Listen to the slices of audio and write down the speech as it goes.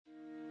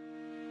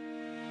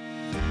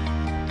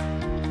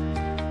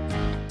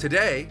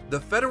Today,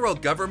 the federal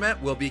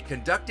government will be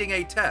conducting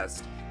a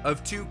test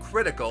of two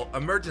critical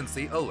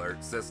emergency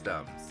alert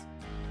systems.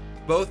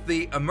 Both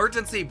the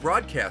Emergency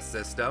Broadcast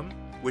System,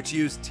 which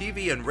use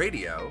TV and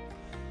radio,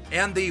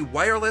 and the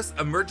Wireless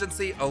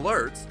Emergency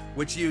Alerts,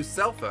 which use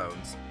cell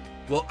phones,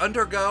 will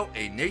undergo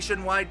a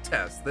nationwide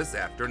test this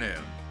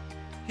afternoon.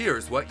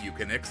 Here's what you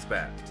can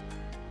expect.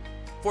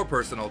 For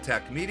Personal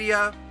Tech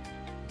Media,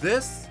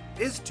 this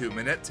is 2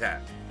 Minute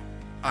Tech.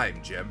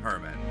 I'm Jim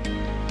Herman.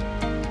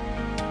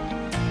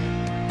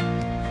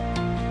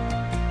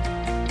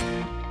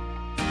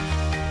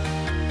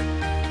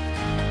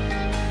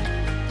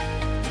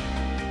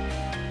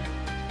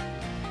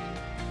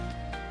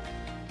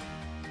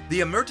 The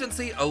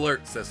Emergency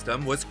Alert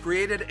System was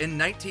created in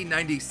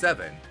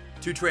 1997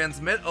 to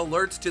transmit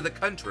alerts to the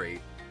country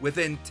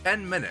within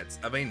 10 minutes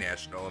of a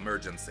national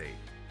emergency.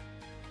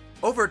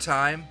 Over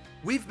time,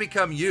 we've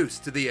become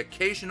used to the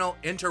occasional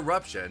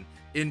interruption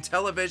in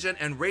television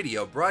and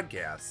radio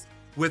broadcasts,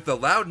 with the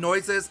loud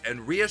noises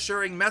and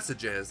reassuring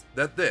messages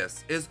that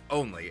this is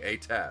only a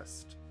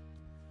test.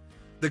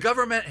 The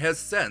government has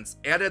since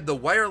added the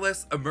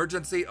Wireless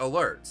Emergency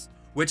Alerts,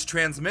 which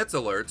transmits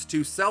alerts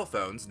to cell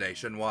phones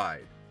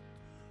nationwide.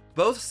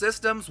 Both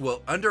systems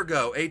will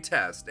undergo a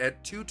test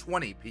at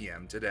 2:20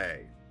 p.m.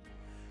 today.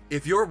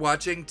 If you're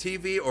watching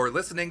TV or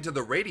listening to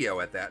the radio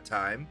at that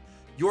time,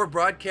 your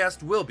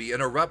broadcast will be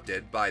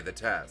interrupted by the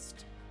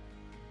test.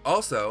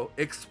 Also,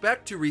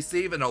 expect to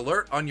receive an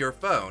alert on your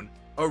phone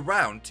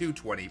around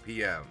 2:20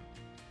 p.m.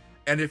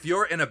 And if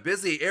you're in a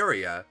busy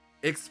area,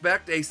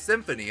 expect a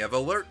symphony of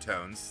alert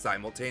tones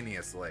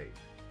simultaneously.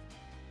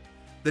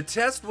 The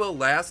test will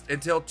last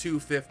until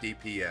 2:50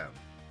 p.m.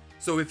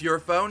 So if your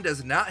phone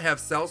does not have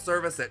cell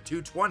service at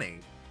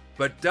 2:20,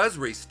 but does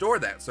restore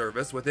that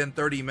service within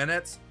 30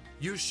 minutes,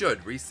 you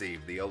should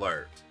receive the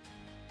alert.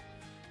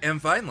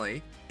 And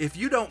finally, if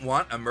you don't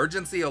want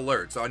emergency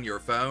alerts on your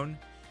phone,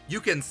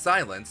 you can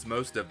silence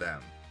most of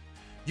them.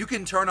 You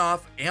can turn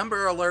off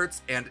Amber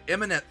Alerts and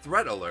Imminent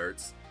Threat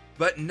Alerts,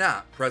 but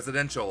not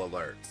Presidential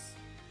Alerts.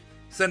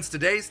 Since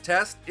today's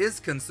test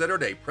is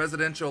considered a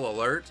presidential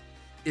alert,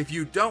 if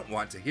you don't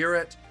want to hear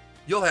it,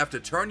 you'll have to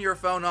turn your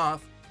phone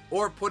off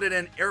or put it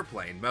in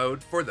airplane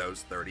mode for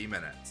those 30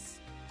 minutes.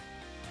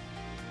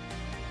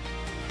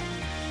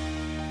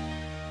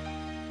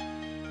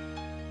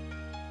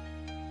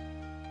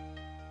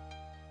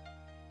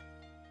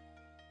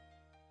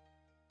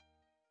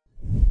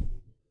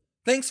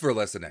 Thanks for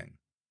listening.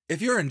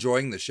 If you're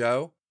enjoying the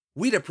show,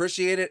 we'd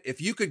appreciate it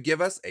if you could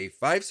give us a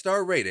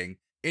 5-star rating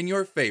in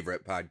your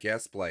favorite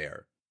podcast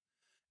player.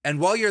 And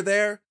while you're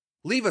there,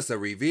 leave us a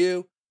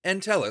review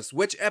and tell us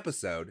which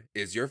episode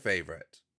is your favorite.